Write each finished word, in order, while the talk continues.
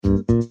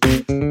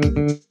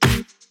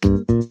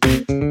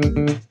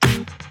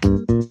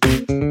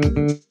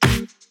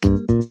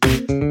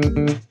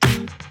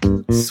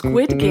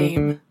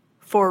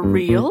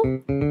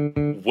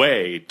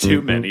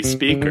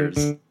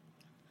Knick-Knackers.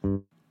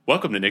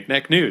 Welcome to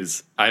Knick-Knack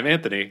News. I'm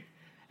Anthony.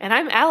 And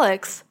I'm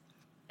Alex.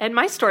 And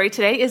my story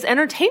today is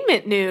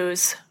entertainment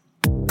news.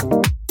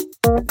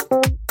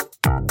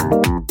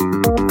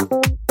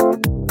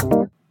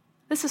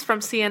 This is from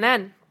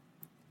CNN.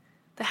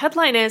 The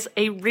headline is,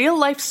 a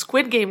real-life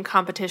Squid Game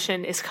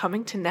competition is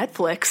coming to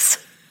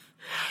Netflix.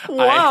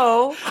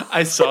 Whoa.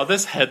 I saw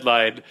this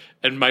headline,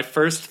 and my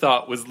first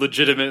thought was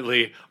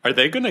legitimately, are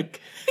they going to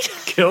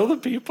kill the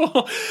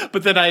people?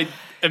 But then I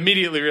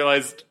immediately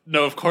realized,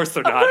 no, of course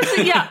they're not.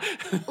 Yeah.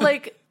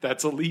 Like,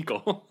 that's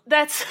illegal.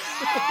 That's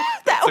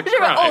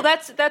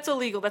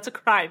illegal. That's a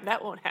crime.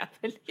 That won't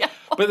happen. Yeah.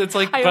 But it's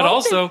like, it's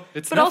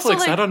Netflix. Also,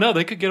 like, I don't know.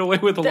 They could get away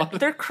with a lot.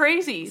 They're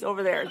crazy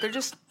over there. They're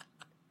just...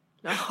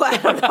 No, I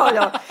don't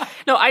know.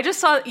 No, I just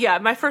saw... Yeah,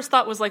 my first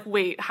thought was like,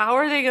 wait, how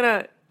are they going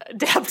to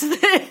adapt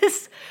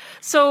this?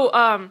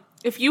 So,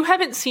 if you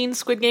haven't seen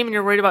Squid Game and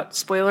you're worried about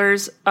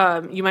spoilers,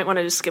 you might want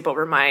to just skip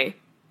over my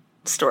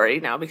story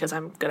now because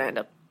I'm going to end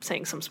up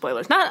saying some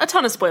spoilers. Not a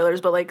ton of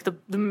spoilers, but like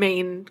the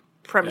main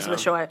premise of the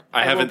show.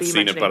 I haven't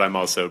seen it, but I'm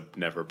also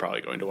never probably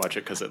going to watch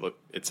it because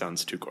it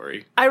sounds too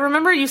gory. I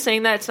remember you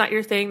saying that it's not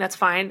your thing. That's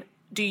fine.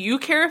 Do you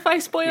care if I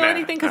spoil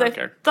anything? Because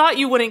I thought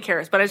you wouldn't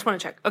care, but I just want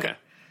to check. Okay. Yeah.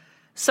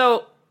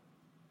 So,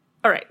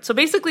 all right. So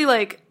basically,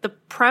 like, the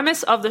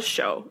premise of the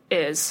show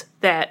is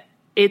that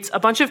it's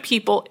a bunch of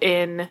people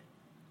in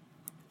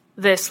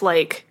this,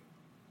 like,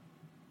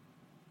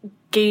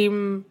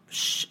 game...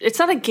 it's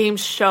not a game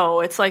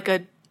show. It's like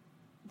a...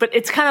 But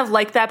it's kind of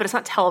like that, but it's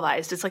not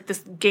televised. It's like this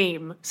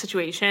game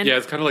situation. Yeah,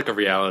 it's kind of like a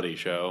reality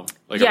show.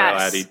 Like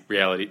a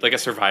reality... Like a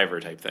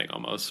Survivor type thing,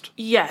 almost.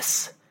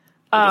 Yes.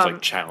 Where there's,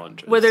 like,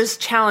 challenges. Where there's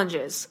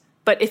challenges.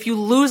 But if you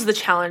lose the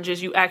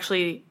challenges, you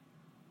actually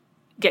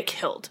get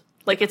killed.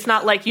 Like, it's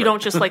not like you don't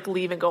just, like,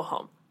 leave and go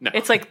home. No.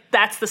 It's like,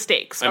 that's the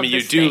stakes. I mean,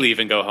 you do leave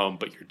and go home,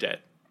 but you're dead.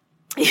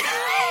 Yeah.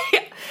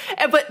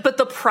 But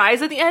the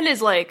prize at the end is,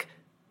 like,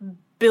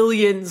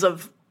 billions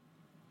of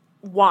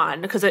won,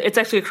 because it's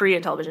actually a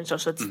Korean television show,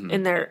 so it's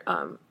in their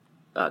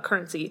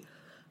currency.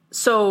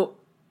 So,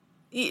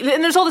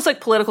 and there's all this,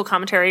 like, political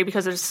commentary,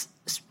 because there's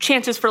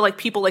chances for, like,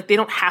 people, like, they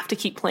don't have to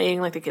keep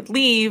playing, like, they could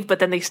leave, but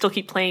then they still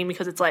keep playing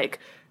because it's, like,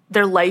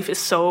 their life is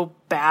so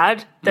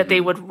bad that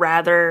they would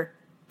rather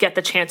get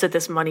the chance at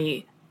this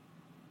money,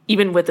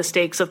 even with the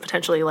stakes of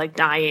potentially, like,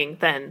 dying,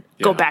 than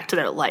go back to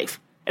their life.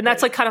 And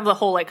that's, like, kind of the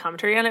whole, like,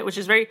 commentary on it, which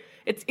is very...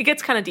 It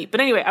gets kind of deep. But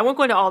anyway, I won't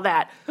go into all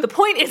that. The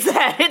point is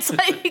that it's,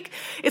 like...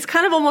 It's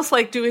kind of almost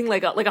like doing,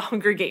 like a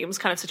Hunger Games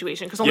kind of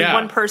situation, because only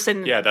one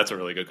person... Yeah, that's a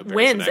really good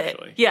comparison, wins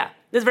actually. It. Yeah,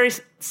 it's very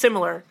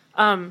similar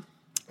kind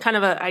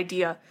of an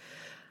idea.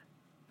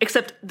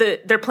 Except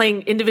they're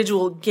playing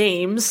individual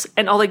games,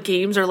 and all the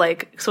games are,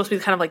 like, supposed to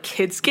be kind of like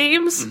kids'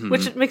 games,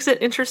 which makes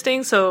it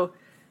interesting. So...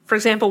 For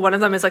example, one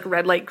of them is like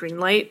red light, green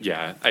light.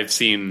 Yeah, I've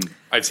seen.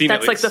 That's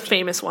like the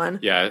famous one.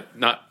 Yeah,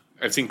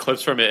 I've seen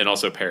clips from it and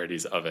also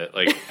parodies of it.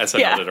 Like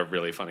SNL did a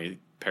really funny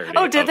parody.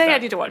 Oh, did they? I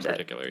need to in watch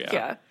particular. it.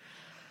 Yeah.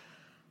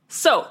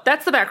 So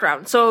that's the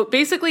background. So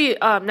basically,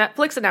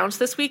 Netflix announced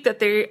this week that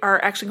they are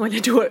actually going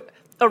to do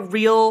a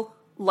real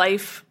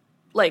life,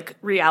 like,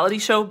 reality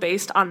show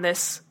based on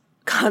this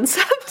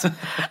concept,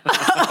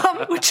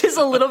 which is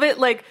a little bit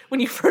like, when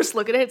you first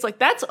look at it, it's like,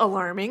 that's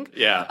alarming.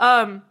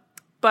 Yeah.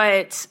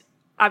 But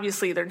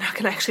obviously, they're not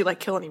going to actually, like,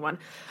 kill anyone.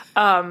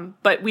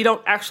 But we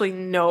don't actually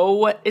know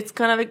what it's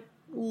going to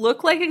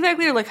look like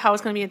exactly, or, like, how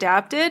it's going to be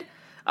adapted.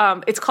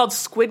 It's called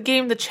Squid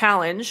Game: The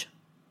Challenge.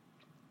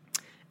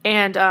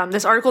 And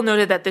this article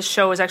noted that this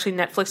show is actually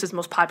Netflix's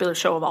most popular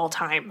show of all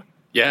time.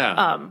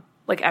 Yeah.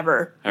 Like,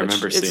 ever. I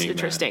remember seeing It's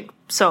interesting. That.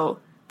 So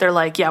they're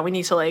like, yeah, we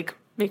need to, like,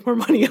 make more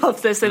money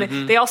off this.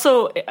 And they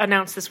also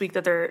announced this week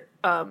that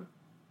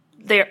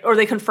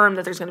they confirmed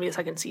that there's going to be a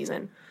second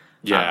season.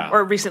 Yeah.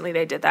 Or recently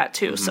they did that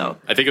too. So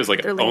I think it was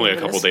like only a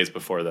couple days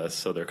before this,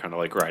 so they're kind of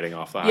like riding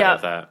off the high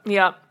of that.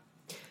 Yeah.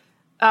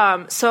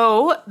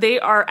 So they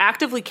are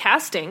actively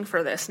casting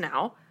for this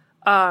now.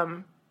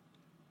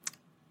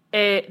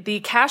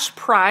 The cash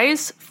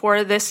prize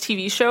for this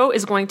TV show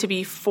is going to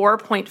be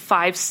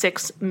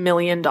 $4.56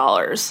 million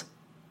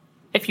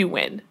if you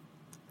win.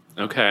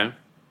 Okay.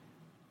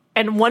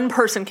 And one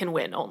person can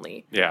win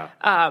only. Yeah.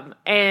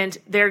 And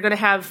they're going to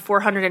have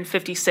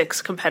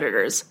 456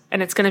 competitors.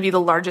 And it's going to be the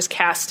largest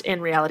cast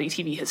in reality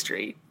TV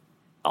history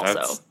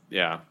also.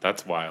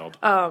 That's wild.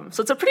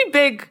 So it's a pretty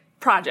big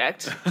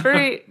project. It's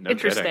very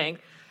interesting.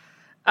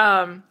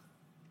 And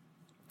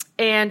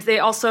they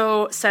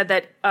also said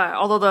that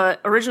although the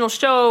original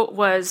show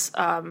was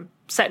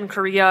set in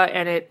Korea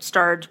and it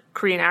starred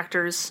Korean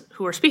actors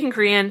who are speaking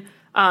Korean,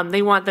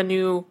 they want the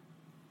new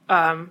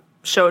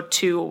show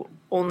to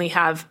only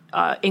have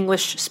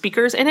English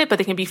speakers in it, but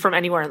they can be from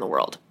anywhere in the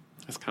world.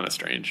 That's kind of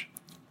strange.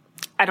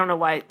 I don't know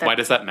why. Why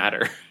does that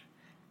matter?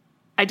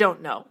 I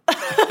don't know.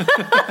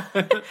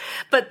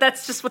 But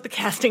that's just what the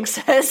casting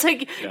says.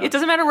 Like, It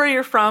doesn't matter where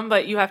you're from,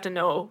 but you have to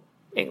know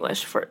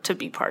English to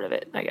be part of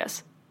it, I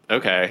guess.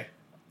 Okay.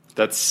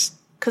 That's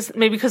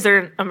because they're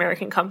an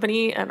American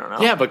company. I don't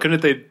know. Yeah, but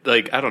couldn't they,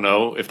 like, I don't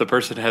know, if the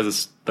person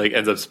ends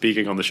up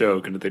speaking on the show,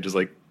 couldn't they just,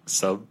 like,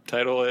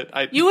 subtitle it?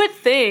 You would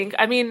think.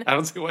 I mean, I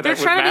don't see why they're that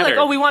would trying to be matter.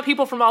 like, oh, we want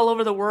people from all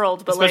over the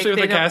world, but especially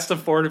like, with a cast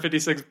of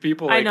 456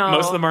 people. Like, I know.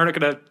 most of them aren't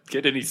going to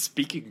get any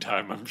speaking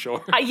time, I'm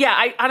sure.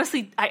 I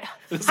honestly, I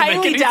Doesn't make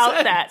highly any doubt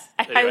sense. that.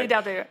 I Anyway. highly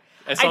doubt that.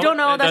 I don't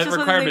know. That's that just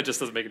requirement just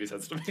doesn't make any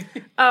sense to me.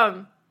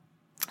 So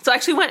I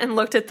actually went and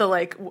looked at the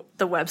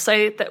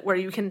website where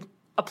you can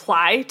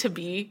apply to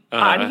be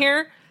on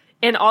here.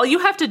 And all you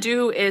have to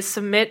do is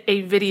submit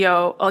a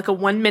video, like a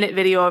 1-minute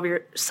video of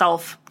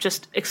yourself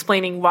just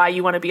explaining why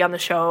you want to be on the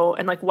show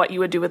and like what you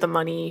would do with the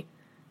money.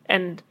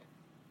 And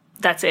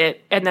that's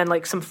it. And then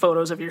like some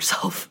photos of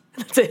yourself.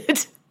 That's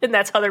it. And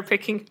that's how they're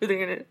picking who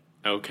they're going to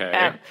Okay.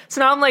 add.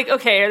 So now I'm like,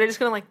 okay, are they just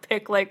going to like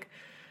pick like,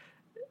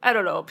 I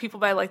don't know,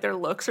 people by like their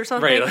looks or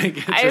something? Right,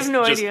 like, I have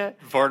no idea.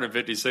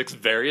 456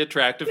 very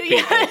attractive people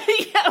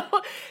Yeah.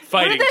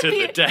 fighting Wouldn't that to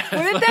be- the death.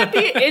 Wouldn't that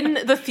be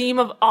in the theme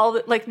of all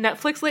the, like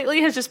Netflix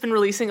lately has just been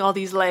releasing all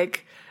these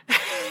like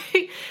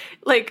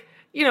like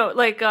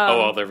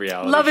all the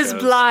reality Love shows. is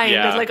Blind.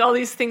 Yeah. There's like all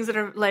these things that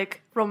are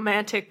like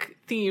romantic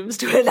themes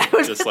to it. That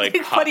would Just like be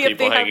hot funny if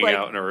people they have hanging like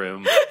out in a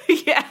room.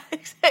 yeah,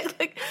 exactly.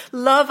 Like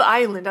Love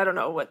Island. I don't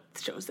know what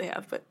shows they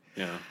have, but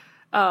Yeah.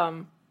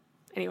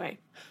 anyway,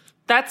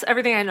 that's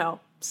everything I know.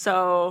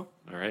 So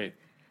All right.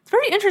 it's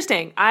very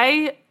interesting.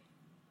 I'm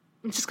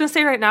just gonna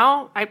say right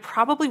now, I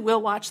probably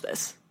will watch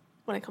this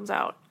when it comes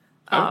out.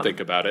 I would think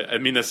about it. I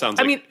mean, this sounds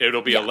like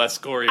it'll be a less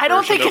gory I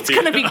don't think version it's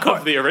going to be of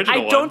gory. the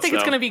original I don't one, think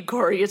it's so- going to be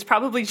gory. It's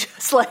probably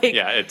just like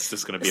Yeah, it's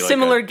just going to be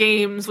similar like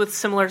games with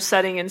similar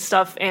setting and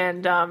stuff,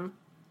 and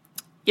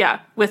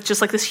with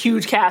just like this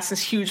huge cast,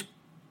 this huge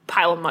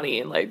pile of money,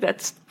 and like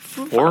that's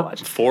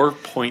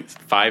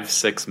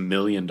 $4.56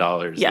 million.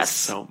 Yes. Is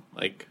so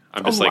like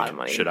I'm just lot like, of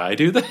money. should I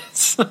do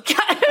this?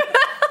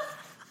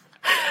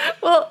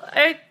 Well,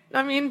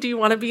 I mean, do you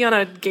want to be on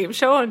a game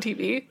show on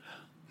TV?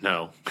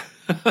 No.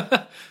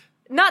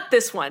 Not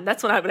this one.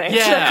 That's what I would answer.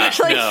 Yeah,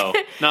 no,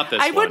 not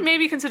this I would one.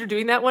 maybe consider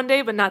doing that one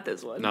day, but not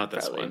this one. Not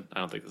this probably. one. I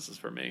don't think this is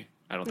for me.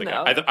 I don't think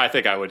No. I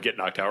think I would get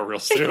knocked out real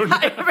soon.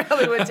 I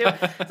probably would too.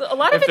 So a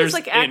lot of If it is there's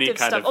like any active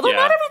kind stuff. of- Although yeah.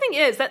 not everything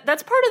is.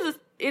 That's part of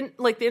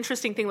the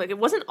interesting thing. Like it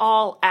wasn't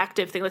all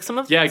active thing. Like some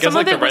of Yeah, I guess some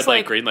like of the it red was light,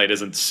 like, green light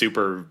isn't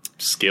super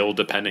skill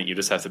dependent. You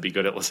just have to be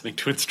good at listening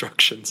to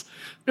instructions.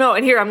 No,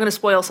 and here I'm going to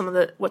spoil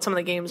what some of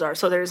the games are.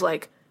 So there's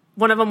like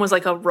one of them was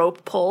like a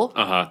rope pull.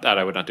 That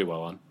I would not do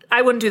well on.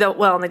 I wouldn't do that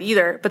well on it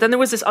either. But then there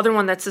was this other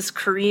one that's this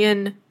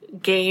Korean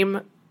game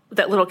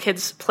that little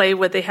kids play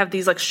with. They have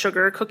these like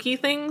sugar cookie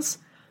things,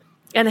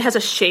 and it has a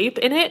shape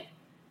in it,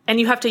 and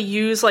you have to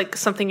use like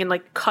something and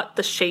like cut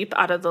the shape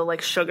out of the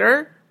like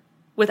sugar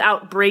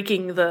without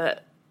breaking the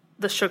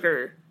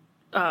sugar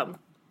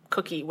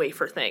cookie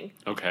wafer thing.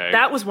 Okay.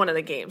 That was one of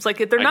the games.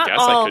 Like they're I not guess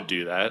all I could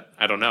do that.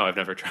 I don't know. I've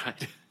never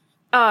tried.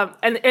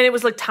 and it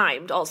was like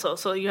timed also,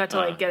 so you had to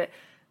like get it.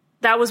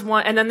 That was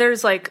one, and then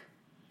there's like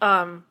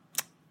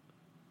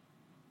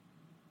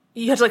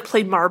you had to like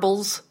play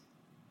marbles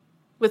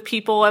with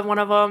people at one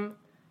of them.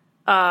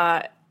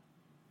 I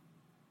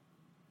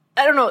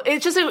don't know.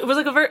 It was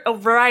like a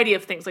variety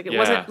of things. Like it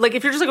wasn't like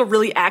if you're just like a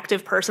really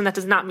active person, that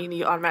does not mean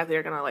you automatically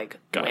are gonna like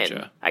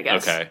win. I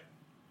guess. Okay.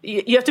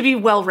 You have to be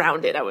well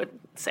rounded. I would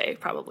say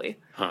probably.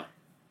 Huh.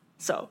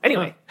 So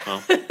anyway,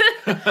 Well,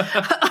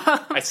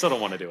 I still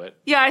don't want to do it.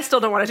 yeah, I still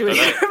don't want to do it.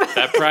 Either, but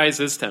That prize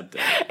is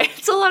tempting.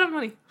 it's a lot of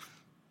money.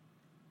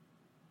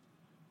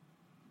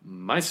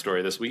 My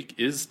story this week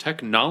is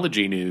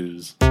technology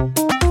news.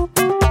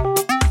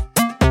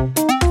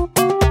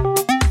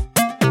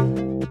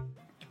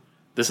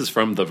 This is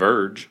from The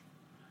Verge.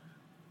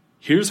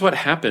 Here's what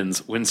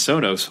happens when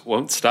Sonos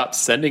won't stop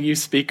sending you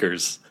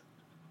speakers.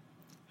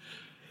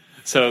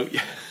 So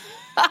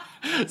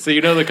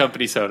you know the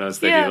company Sonos,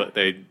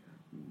 they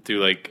do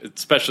like,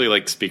 especially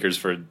like speakers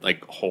for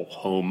like whole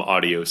home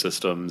audio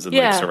systems and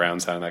like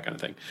surround sound, that kind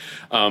of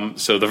thing.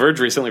 So The Verge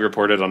recently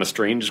reported on a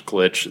strange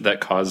glitch that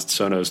caused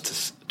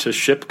Sonos to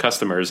ship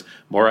customers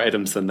more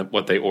items than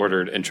what they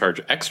ordered and charge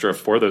extra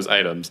for those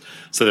items.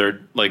 So their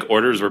like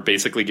orders were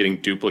basically getting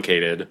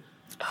duplicated.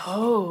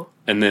 Oh.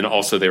 And then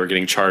also they were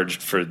getting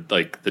charged for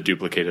like the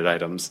duplicated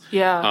items.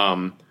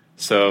 Yeah.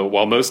 So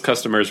while most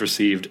customers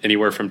received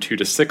anywhere from 2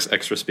 to 6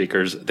 extra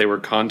speakers, they were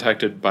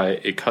contacted by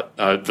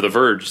The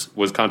Verge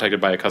was contacted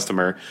by a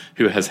customer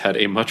who has had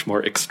a much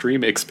more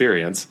extreme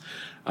experience.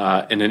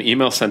 In an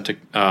email sent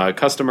to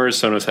customers,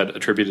 Sonos had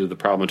attributed the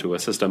problem to a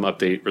system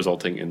update,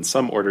 resulting in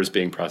some orders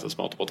being processed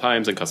multiple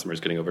times and customers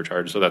getting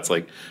overcharged. So that's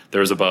like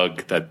there was a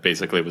bug that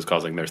basically was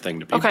causing their thing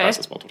to be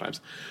processed multiple times.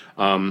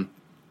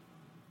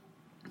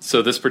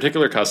 So this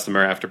particular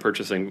customer, after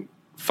purchasing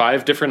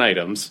 5 different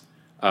items,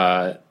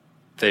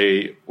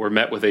 they were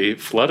met with a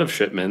flood of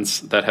shipments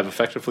that have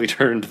effectively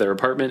turned their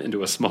apartment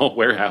into a small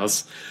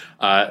warehouse.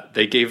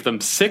 They gave them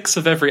 6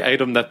 of every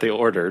item that they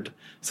ordered.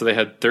 So they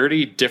had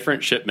 30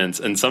 different shipments,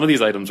 and some of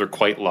these items were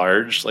quite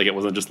large. Like it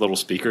wasn't just little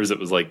speakers, it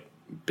was like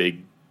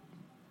big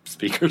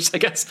speakers, I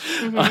guess.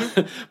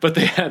 Mm-hmm. But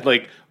they had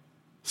like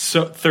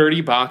So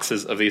 30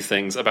 boxes of these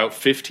things, about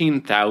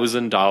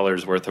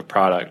 $15,000 worth of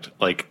product,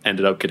 like,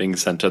 ended up getting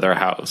sent to their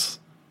house.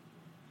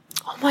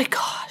 Oh my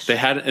gosh. They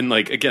had, and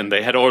like, again,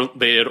 they had ordered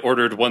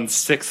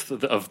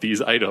 1/6 of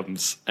these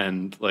items,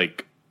 and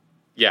like,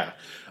 yeah.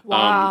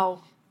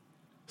 Wow.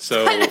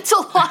 So That's a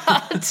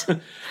lot.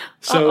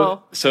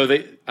 so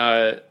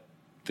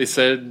they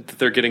said that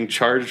they're getting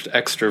charged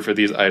extra for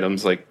these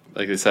items, like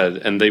they said,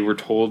 and they were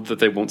told that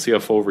they won't see a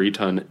full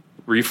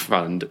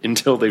refund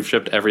until they've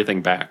shipped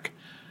everything back,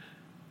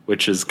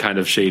 which is kind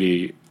of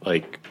shady,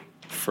 like,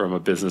 from a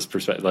business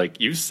perspective. Like,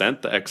 you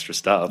sent the extra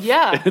stuff.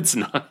 Yeah. It's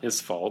not his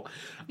fault.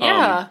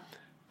 Yeah.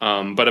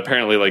 But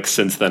apparently, like,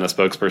 since then, a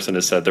spokesperson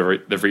has said the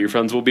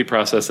refunds will be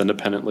processed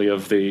independently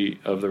of the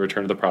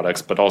return of the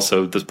products, but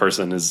also this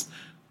person has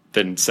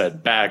then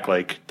said back,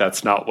 like,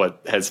 that's not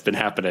what has been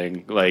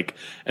happening. Like,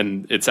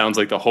 and it sounds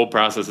like the whole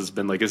process has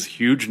been like this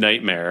huge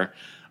nightmare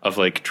of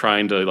like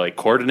trying to like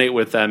coordinate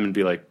with them and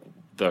be like,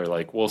 they're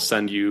like, we'll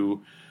send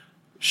you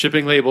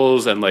shipping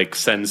labels and like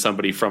send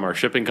somebody from our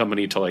shipping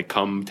company to like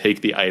come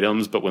take the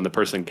items. But when the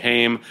person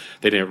came,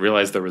 they didn't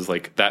realize there was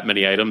like that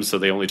many items. So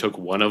they only took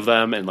one of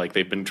them. And like,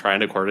 they've been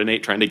trying to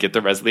coordinate, trying to get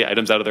the rest of the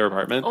items out of their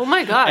apartment. Oh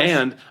my gosh.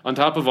 And on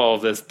top of all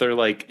of this, they're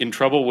like in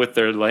trouble with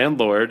their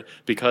landlord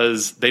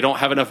because they don't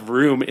have enough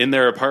room in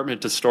their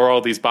apartment to store all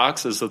these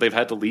boxes. So they've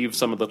had to leave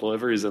some of the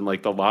deliveries in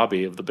like the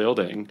lobby of the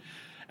building.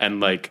 And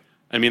like,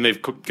 I mean,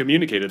 they've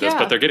communicated this,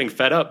 but they're getting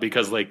fed up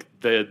because like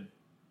they're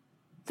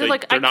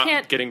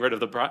not getting rid of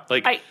the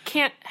like, I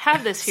can't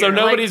have this here. So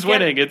nobody's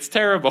winning. It's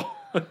terrible.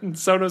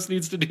 Sonos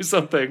needs to do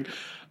something.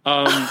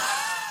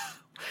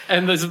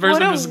 And this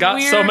person has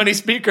got so many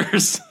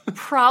speakers.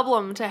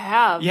 Problem to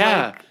have.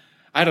 Yeah. Like,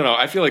 I don't know.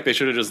 I feel like they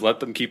should have just let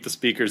them keep the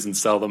speakers and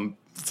sell them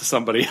to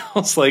somebody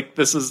else. Like,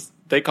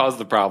 they caused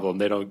the problem.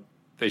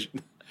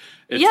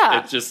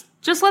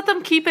 Just let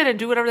them keep it and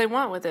do whatever they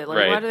want with it.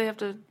 Like, why do they have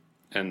to?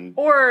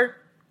 Or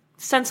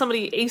send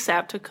somebody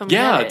ASAP to come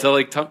get it. To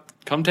like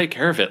come take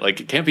care of it.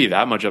 Like, it can't be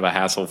that much of a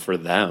hassle for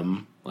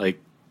them. Like,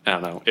 I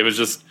don't know. I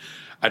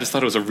just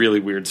thought it was a really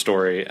weird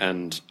story,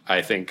 and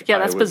I think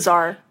that's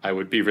bizarre. I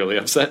would be really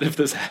upset if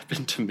this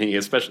happened to me,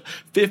 especially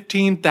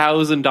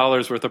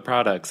 $15,000 worth of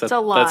products. That's a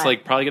lot. That's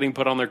like probably getting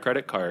put on their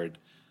credit card.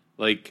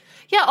 Like,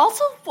 yeah.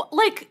 Also,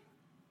 like,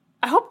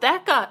 I hope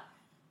that got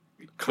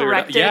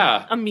corrected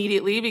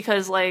immediately,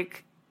 because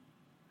like,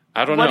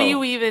 I don't know. What do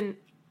you even?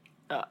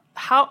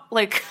 How,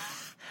 like,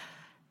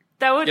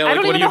 that would, I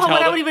don't even know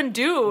what I would even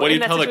do. What do you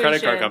tell the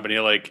credit card company?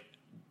 Like,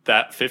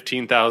 that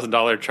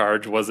 $15,000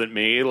 charge wasn't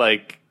me.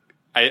 Like,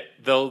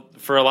 they'll,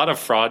 for a lot of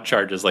fraud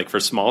charges, like for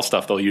small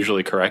stuff, they'll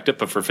usually correct it.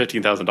 But for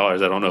 $15,000, I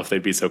don't know if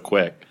they'd be so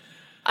quick.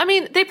 I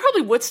mean, they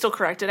probably would still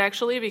correct it,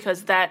 actually,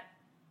 because that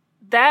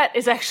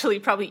is actually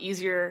probably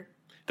easier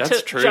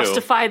to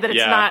justify that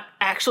it's not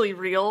actually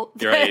real.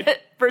 You're right.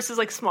 Versus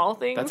like small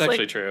things. That's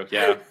actually true.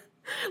 Yeah.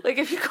 Like,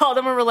 if you called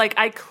them and were like,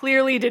 I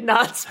clearly did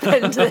not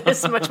spend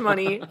this much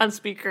money on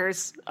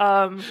speakers.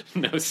 No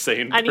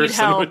sane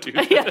person would do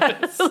that.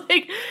 Yeah.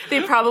 Like,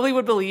 they probably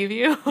would believe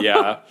you.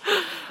 Yeah.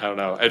 I don't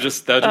know. It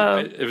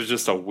was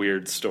just a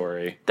weird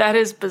story. That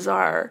is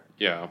bizarre.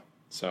 Yeah.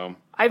 So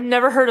I've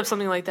never heard of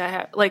something like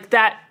that, like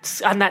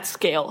that on that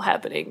scale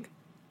happening.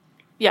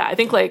 Yeah. I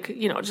think, like,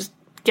 just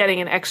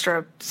getting an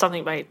extra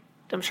something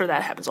I'm sure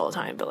that happens all the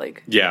time, but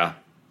like. Yeah.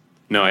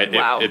 No,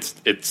 wow.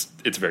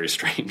 It's very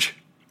strange.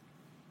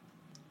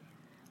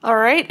 All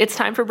right, it's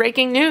time for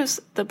breaking news,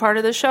 the part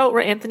of the show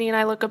where Anthony and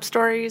I look up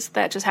stories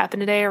that just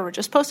happened today or were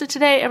just posted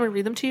today, and we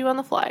read them to you on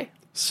the fly.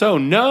 So,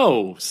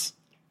 nose.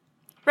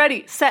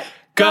 Ready, set,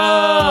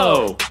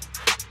 go!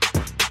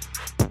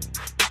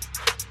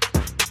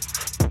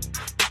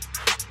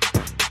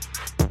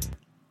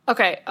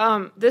 Okay,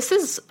 this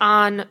is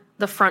on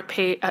the front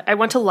page. I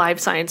went to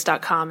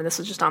livescience.com, and this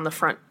is just on the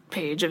front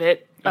page of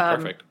it.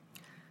 Perfect.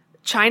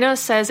 China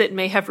says it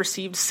may have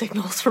received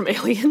signals from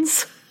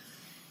aliens.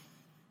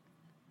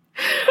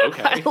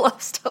 Okay. I love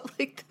stuff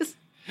like this.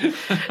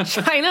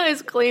 China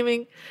is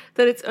claiming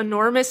that its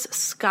enormous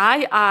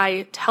Sky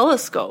Eye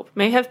telescope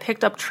may have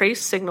picked up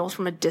trace signals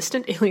from a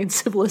distant alien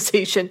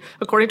civilization,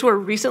 according to a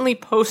recently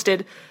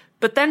posted,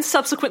 but then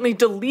subsequently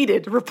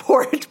deleted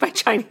report by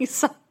Chinese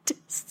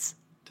scientists.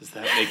 Does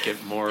that make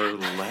it more or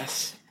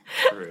less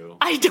true?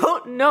 I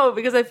don't know,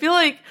 because I feel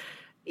like,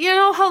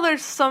 how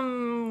there's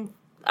some,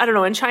 I don't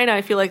know, in China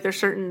I feel like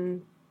there's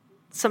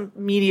some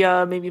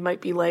media maybe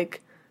might be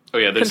like,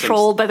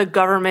 controlled by the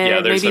government.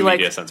 Yeah, there's maybe some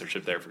media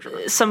censorship there for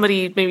sure.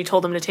 Somebody maybe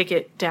told them to take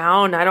it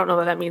down. I don't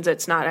know that means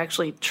it's not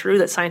actually true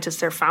that scientists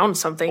there found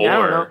something. I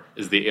don't know. Or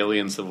is the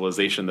alien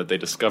civilization that they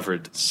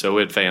discovered so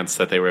advanced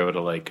that they were able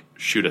to like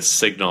shoot a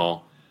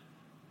signal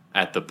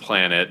at the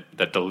planet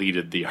that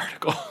deleted the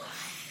article?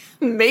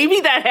 Maybe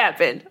that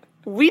happened.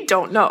 We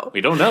don't know.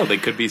 We don't know. They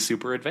could be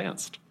super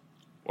advanced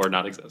or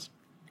not exist.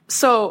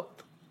 So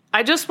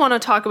I just want to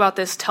talk about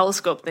this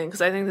telescope thing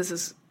because I think this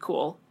is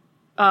cool.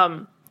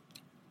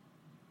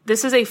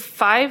 This is a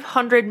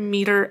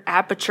 500-meter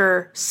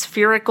aperture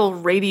spherical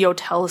radio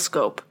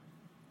telescope,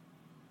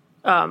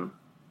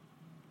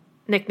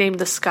 nicknamed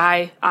the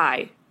Sky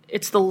Eye.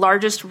 it's the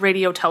largest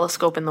radio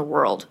telescope in the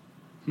world.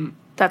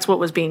 That's what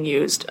was being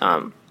used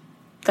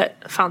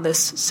that found this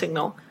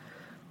signal.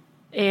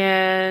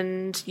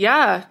 And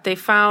yeah, they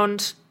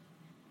found,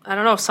 I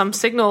don't know, some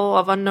signal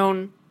of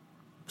unknown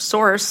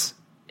source,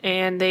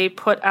 and they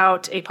put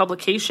out a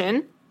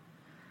publication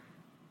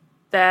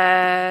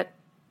that,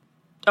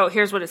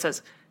 here's what it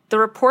says. The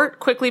report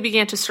quickly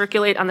began to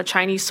circulate on the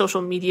Chinese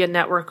social media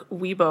network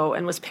Weibo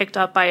and was picked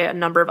up by a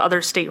number of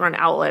other state-run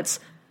outlets.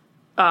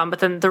 But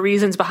then the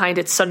reasons behind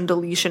its sudden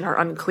deletion are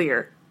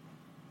unclear.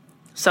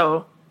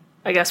 So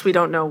I guess we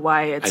don't know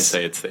why it's... I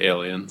say it's the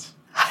aliens.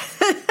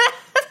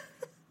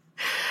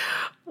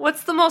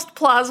 What's the most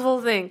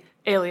plausible thing?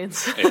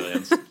 Aliens.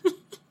 Aliens.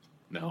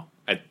 No.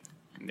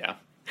 Yeah.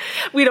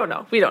 We don't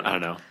know. I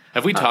don't know.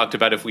 Have we talked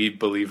about if we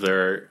believe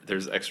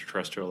there's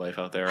extraterrestrial life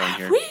out there on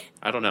here? We?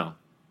 I don't know.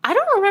 I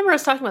don't remember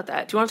us talking about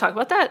that. Do you want to talk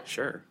about that?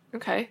 Sure.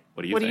 Okay.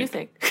 What do you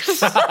think?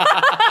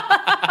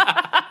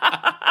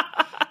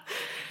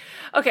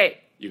 Okay.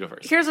 You go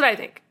first. Here's what I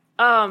think.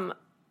 And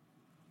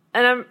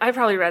I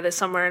probably read this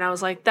somewhere, and I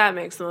was like, that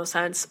makes the most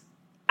sense.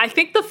 I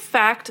think the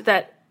fact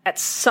that at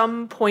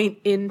some point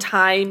in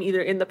time,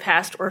 either in the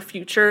past or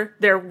future,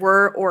 there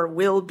were or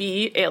will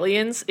be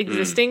aliens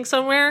existing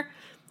somewhere,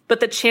 but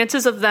the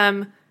chances of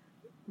them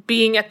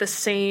being at the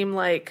same,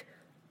 like,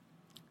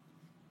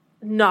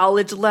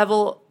 knowledge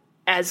level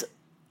as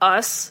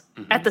us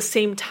at the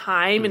same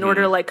time in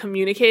order to, like,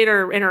 communicate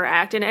or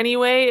interact in any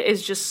way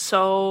is just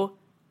so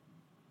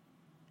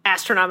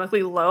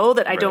astronomically low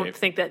that I don't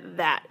think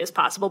that is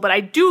possible. But I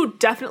do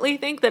definitely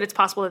think that it's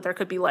possible that there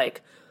could be,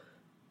 like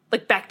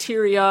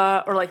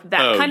bacteria or, like,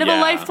 that kind of a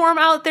life form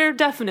out there,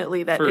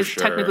 definitely, that is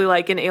technically,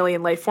 like, an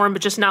alien life form,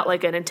 but just not,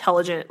 like, an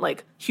intelligent,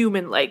 like,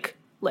 human-like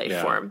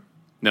life form.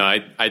 No,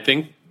 I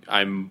think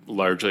I'm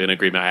largely in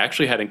agreement. I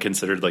actually hadn't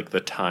considered, like,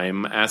 the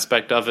time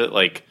aspect of it,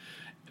 like,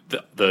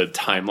 the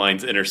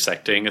timelines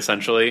intersecting,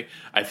 essentially.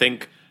 I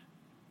think,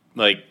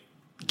 like,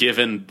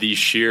 given the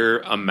sheer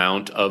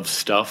amount of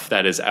stuff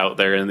that is out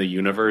there in the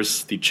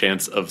universe, the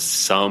chance of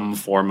some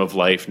form of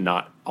life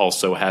not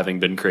also having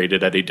been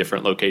created at a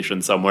different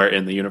location somewhere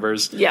in the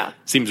universe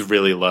seems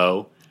really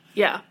low.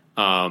 Yeah.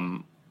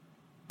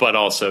 But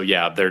also,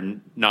 they're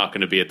not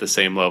going to be at the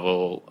same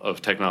level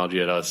of technology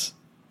as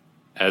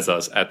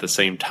us at the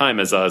same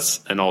time as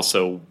us, and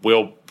also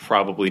will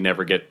probably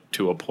never get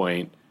to a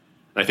point,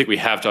 and I think we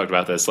have talked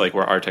about this, like,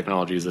 where our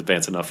technology is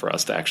advanced enough for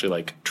us to actually,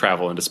 like,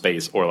 travel into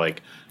space or,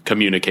 like,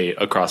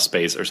 communicate across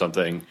space or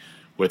something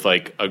with,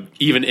 like,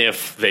 even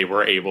if they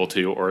were able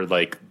to, or,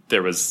 like,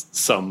 there was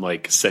some,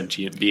 like,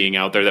 sentient being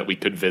out there that we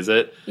could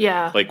visit.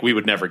 Yeah. Like, we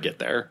would never get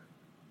there.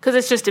 Because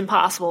it's just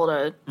impossible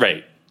to...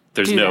 Right.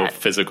 There's no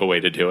physical way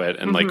to do it.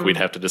 And, like, we'd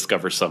have to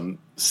discover some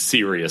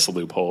serious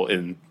loophole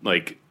in,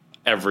 like,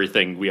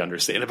 everything we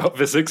understand about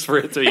physics for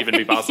it to even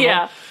be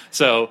possible.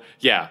 So,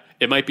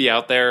 it might be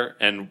out there,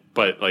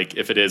 but, like,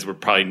 if it is, we're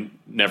probably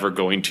never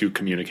going to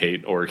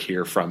communicate or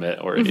hear from it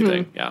or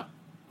anything. Yeah.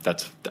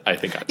 I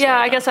think that's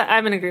I guess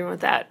I'm in agreement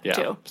with that,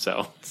 too.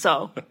 So.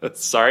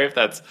 Sorry if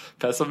that's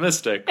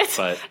pessimistic, but... It's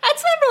not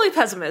really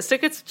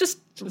pessimistic. It's just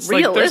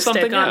realistic,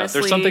 like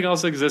honestly. There's something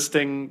else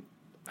existing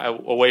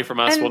away from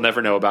us. We'll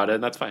never know about it,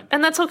 and that's fine.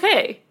 And that's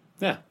okay.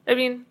 Yeah. I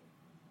mean,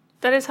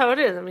 that is how it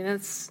is. I mean,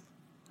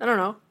 I don't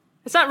know.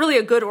 It's not really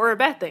a good or a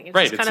bad thing. It's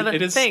just kind of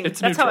a thing.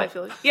 That's neutral. How I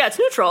feel. Yeah, it's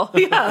neutral.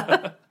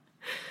 Yeah.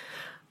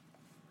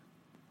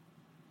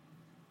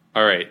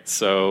 All right.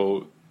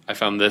 So I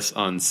found this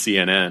on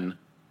CNN.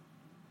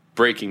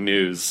 Breaking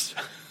news.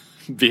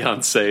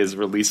 Beyonce is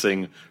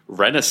releasing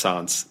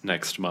Renaissance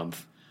next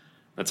month.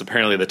 That's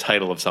apparently the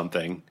title of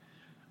something.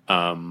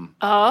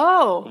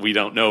 We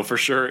don't know for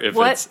sure if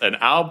it's an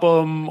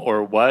album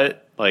or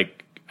what.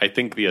 Like, I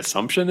think the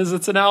assumption is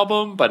it's an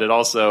album, but it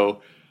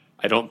also...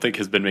 I don't think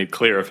has been made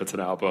clear if it's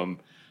an album.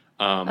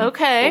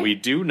 Okay. What we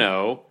do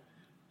know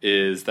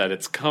is that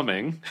it's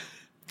coming,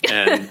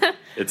 and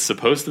it's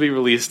supposed to be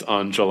released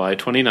on July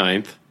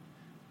 29th,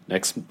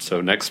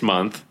 next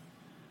month.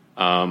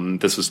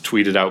 This was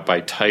tweeted out by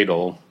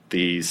Tidal,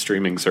 the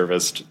streaming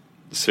service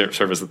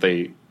that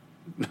they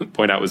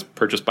point out was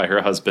purchased by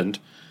her husband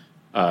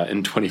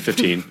in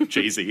 2015,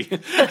 Jay-Z.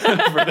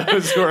 For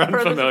those who are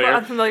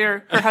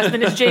unfamiliar, her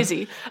husband is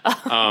Jay-Z.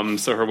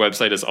 So her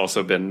website has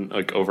also been,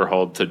 like,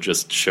 overhauled to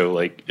just show,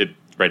 like, it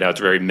right now it's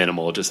very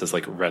minimal. It just says,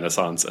 like,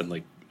 Renaissance and,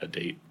 like, a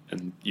date,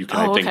 and you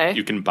can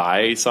you can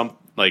buy some,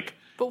 like.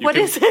 But what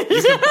is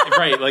it?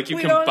 Right, like, you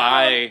can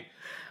buy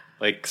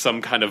like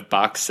some kind of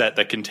box set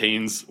that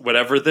contains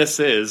whatever this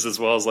is, as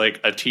well as, like,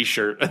 a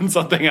T-shirt and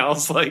something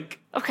else, like.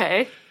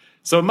 Okay.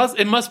 So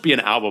it must be an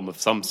album of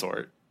some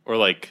sort, or,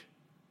 like,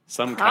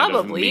 some kind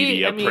of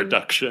media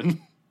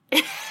production.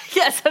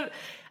 Yes.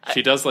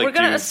 She does, like,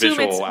 do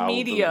visual albums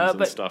media,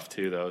 and stuff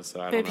too, though.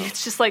 So I don't know. Maybe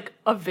it's just like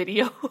a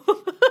video.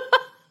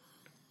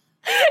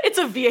 It's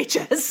a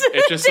VHS.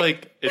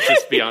 It's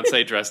just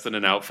Beyonce dressed in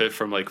an outfit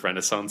from, like,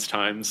 Renaissance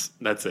times.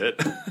 That's it.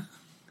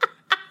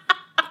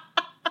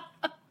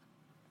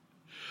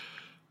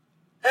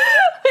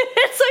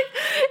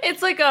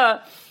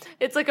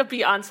 It's like a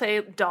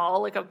Beyonce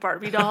doll, like a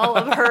Barbie doll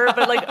of her,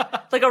 but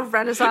like a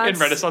Renaissance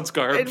In Renaissance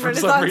garb. in for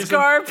some Renaissance reason.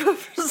 garb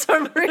for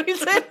some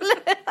reason.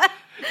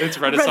 It's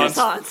Renaissance.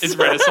 Renaissance. It's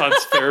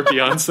Renaissance fair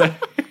Beyonce.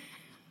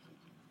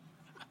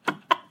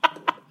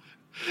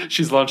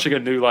 She's launching a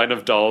new line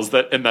of dolls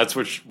and that's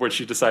what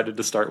she decided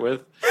to start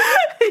with.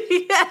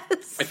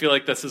 Yes. I feel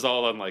like this is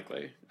all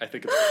unlikely. I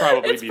think it's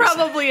probably It's music.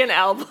 probably an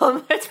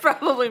album. It's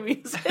probably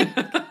music.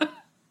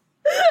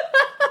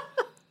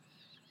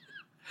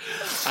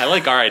 I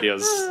like our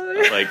ideas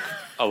like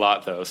a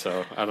lot though,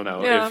 so I don't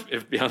know Yeah.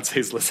 if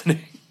Beyonce's listening,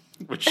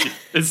 which she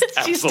is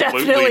She's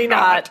absolutely definitely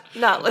not.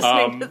 not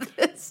listening to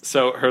this.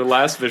 So her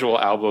last visual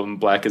album,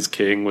 Black is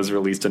King, was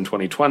released in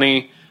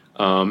 2020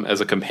 as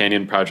a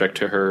companion project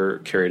to her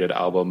curated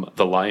album,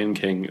 The Lion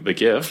King: The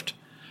Gift.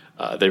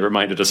 They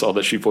reminded us all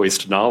that she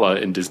voiced Nala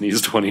in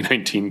Disney's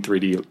 2019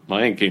 3D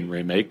Lion King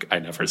remake. I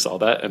never saw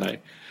that, and I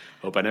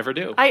hope I never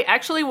do. I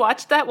actually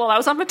watched that while I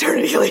was on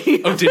maternity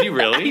leave. Oh, did you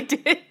really? I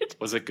did.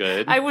 Was it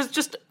good? I was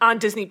just on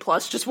Disney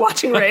Plus, just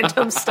watching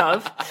random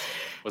stuff.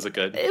 Was it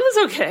good? It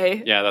was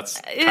okay. Yeah, that's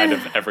kind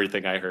of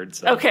everything I heard.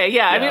 So. Okay,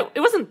 yeah. I mean,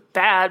 it wasn't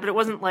bad, but it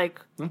wasn't like,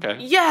 Okay.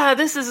 yeah,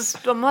 this is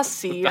a must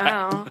see. I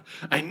don't know.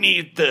 I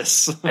need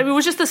this. I mean, it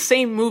was just the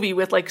same movie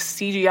with like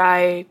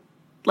CGI,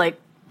 like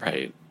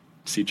Right.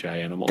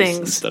 CGI animals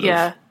things.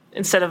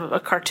 Instead of a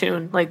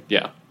cartoon. Like,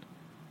 Yeah.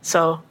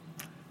 so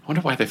I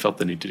wonder why they felt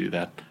the need to do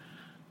that.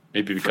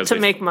 Maybe because to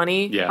make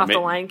money off The ma-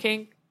 Lion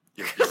King.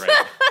 You're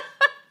right.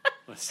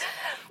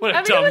 What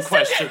a dumb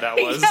question that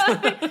was.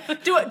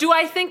 Yeah. Do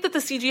I think that the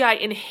CGI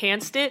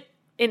enhanced it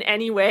in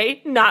any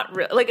way? Not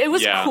really. Like, it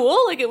was Yeah.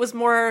 cool. Like, it was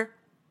more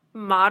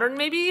modern,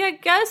 maybe, I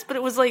guess, but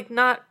it was like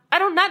not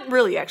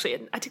really, actually.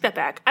 I take that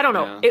back. I don't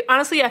know. Yeah.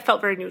 Honestly, I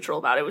felt very neutral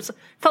about it.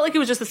 Felt like it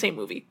was just the same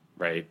movie.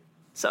 Right.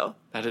 So,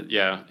 That is,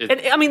 yeah.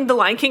 and I mean, The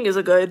Lion King is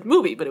a good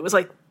movie, but it was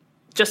like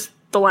just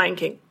The Lion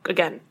King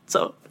again.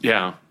 So,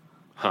 Yeah.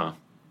 Huh.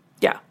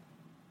 yeah,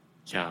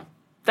 Yeah.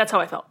 that's how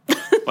I felt.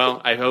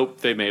 Well, I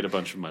hope they made a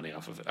bunch of money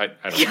off of it.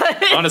 I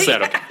don't. Honestly, I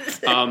don't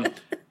care.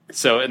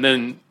 So, and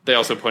then they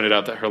also pointed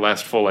out that her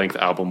last full-length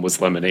album was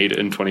Lemonade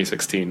in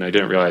 2016. I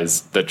didn't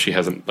realize that she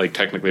hasn't like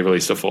technically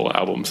released a full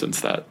album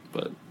since that,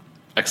 but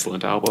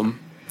excellent album,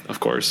 of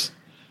course.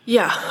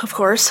 Yeah, of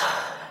course,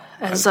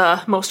 as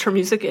most her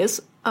music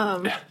is.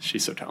 Yeah,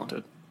 she's so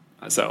talented.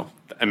 So,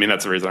 I mean,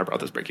 that's the reason I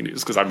brought this breaking news,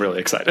 because I'm really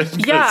excited.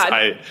 'Cause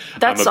Yeah,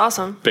 that's I'm a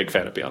awesome. Big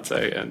fan of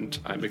Beyonce, and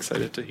I'm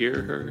excited to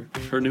hear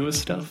her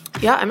newest stuff.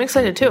 Yeah, I'm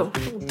excited too.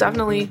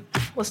 Definitely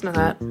listen to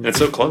that. It's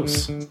so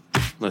close.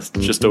 That's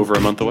just over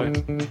a month away.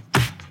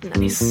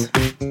 Nice.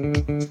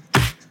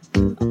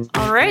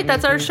 All right,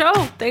 that's our show.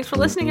 Thanks for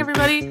listening,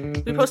 everybody.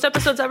 We post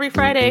episodes every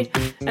Friday.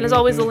 And as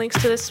always, the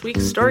links to this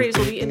week's stories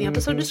will be in the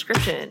episode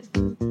description.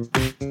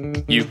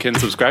 You can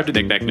subscribe to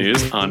Knickknack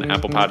News on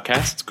Apple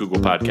Podcasts, Google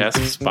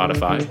Podcasts,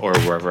 Spotify, or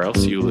wherever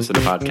else you listen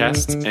to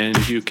podcasts. And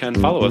you can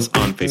follow us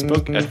on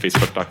Facebook at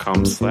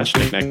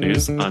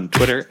facebook.com/knickknacknews, on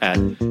Twitter at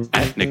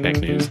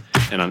knickknacknews,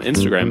 and on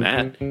Instagram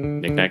at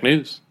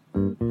knickknacknews.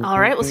 All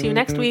right, we'll see you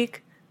next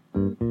week.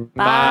 Bye.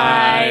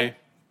 Bye.